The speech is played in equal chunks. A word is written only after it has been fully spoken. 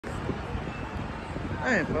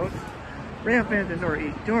Hey folks, ramp into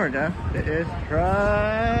Northeast Georgia. It is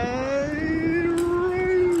Tri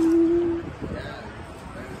Road.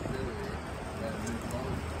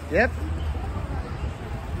 Yep.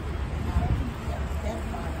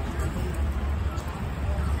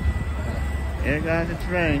 Here goes the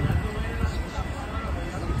train.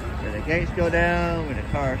 When the gates go down, when the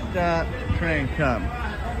cars stop, the train comes.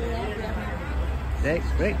 Today's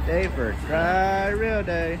a great day for Tri Rail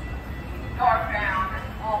Day. Northbound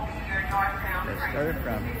will be your northbound Let's train. start it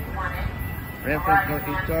from Ramford,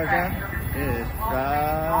 Northeast Georgia. It is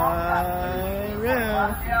Tri Rail.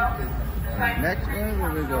 Next one, we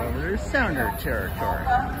will go over to Sounder territory.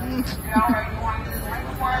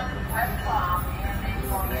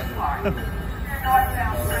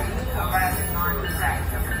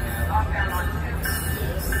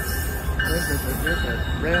 This is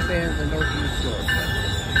ramp into Northeast Georgia.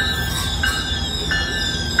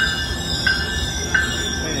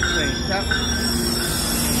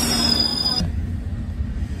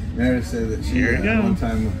 Mary said that she one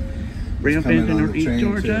time ramp into Northeast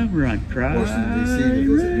Georgia. We're on Washington D.C.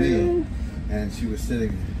 to visit me, and she was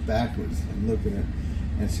sitting backwards and looking at,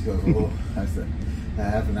 and she goes, "Oh," I said,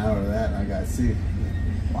 "half an hour of that, and I got to see."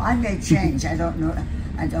 Well, I may change. I don't know.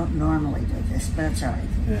 I don't normally do this, but it's all right.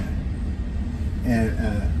 Yeah. And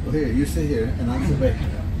well, here you sit here, and I'm sit back.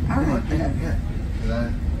 All right.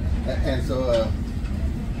 Yeah. And so.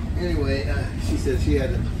 Anyway, she said she had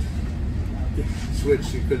to switch.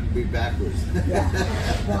 She couldn't be backwards. Yeah.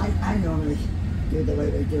 Well, I normally do the way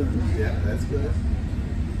they do it. Yeah, that's good.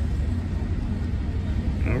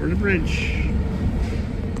 Over the bridge.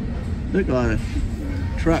 Look, a lot of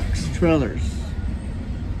trucks, trailers.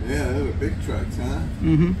 Yeah, they were big trucks, huh?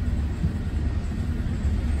 Mm-hmm.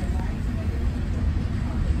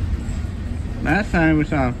 Last time we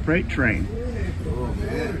saw a freight train. Oh,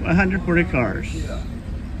 man. 140 cars. Yeah.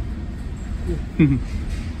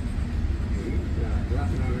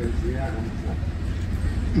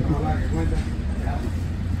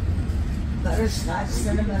 Butterscotch,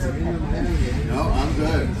 cinnamon, or peppermint? No, I'm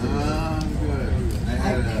good. I'm good. I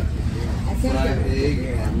had a fried egg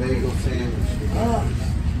and bagel sandwich. Oh,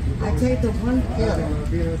 I take the one pill,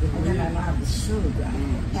 and then I'm out of the sugar.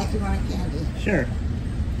 Heck, you want a candy? Sure.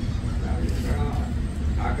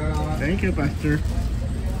 Thank you, Buster.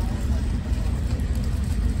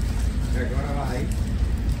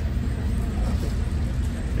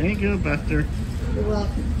 Thank you, Buster. You're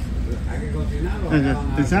welcome.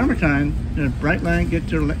 The summertime, the bright line gets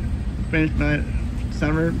to finish by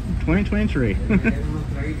summer 2023. What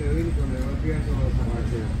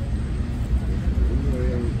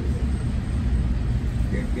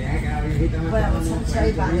I was going to tell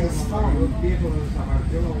you about his phone, I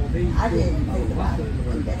didn't think about it.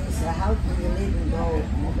 And then he said, how can you leave and go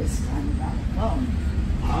all this time about the phone?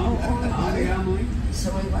 So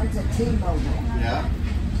we went to T-Mobile. Yeah.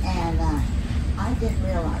 And I didn't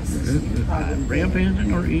realize this. Ramp into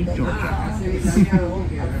Northeast Georgia.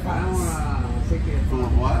 Full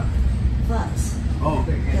of what? Fuzz. Oh.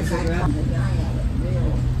 Because I told the guy had it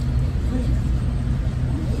real clean.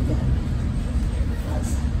 And he got fuzz.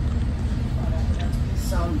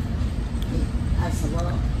 So I said,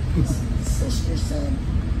 well, his sister said,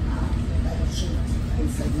 that cheat. He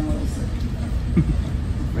said, no, he said.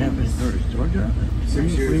 Ramp into Northeast Georgia.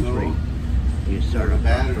 6 years old. You start The a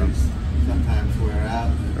batteries sometimes wear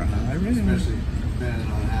out, especially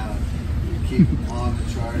depending on how you keep them on the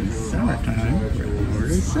charger or off the Summertime, charger. we're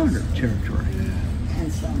in Sounder territory. Yeah.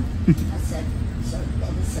 And so I said, so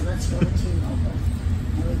then he said, let's go to T-Mobile.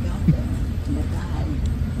 And we got there, and the guy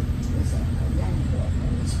was a young boy,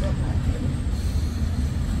 and he spoke like him.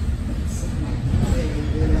 But he said, man, really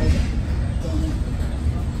related. Then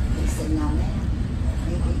he said, now, man,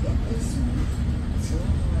 maybe get this one. It's a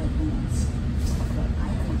little more advanced. But I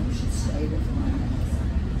don't know if you should stay with one.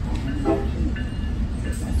 And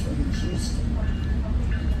because that's what he's used to.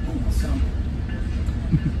 And so,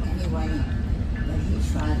 anyway, but he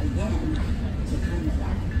tried again to clean it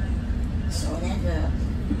up. So it ended up,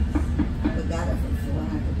 we got it for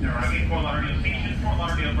 $400. There are Fort Lauderdale Station, Fort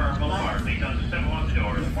Lauderdale Boulevard. Please don't step on the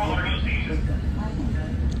doors. Fort Lauderdale Station. I could have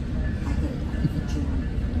got it for $200.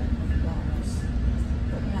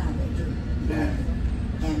 But now they do. Yeah.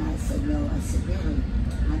 And I said, no, I said, really,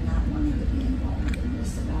 I'm not wanting to be involved in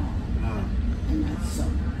this at all. No. And that's so.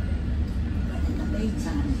 But in the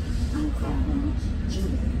meantime, I'm calling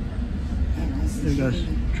Judy. And I said, There goes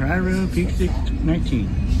Judy, Tri Road Peak 619.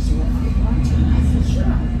 so if you want to, I said, sure, I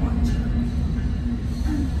want to.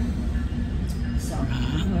 So,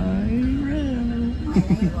 Tri Road. my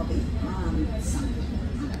name will be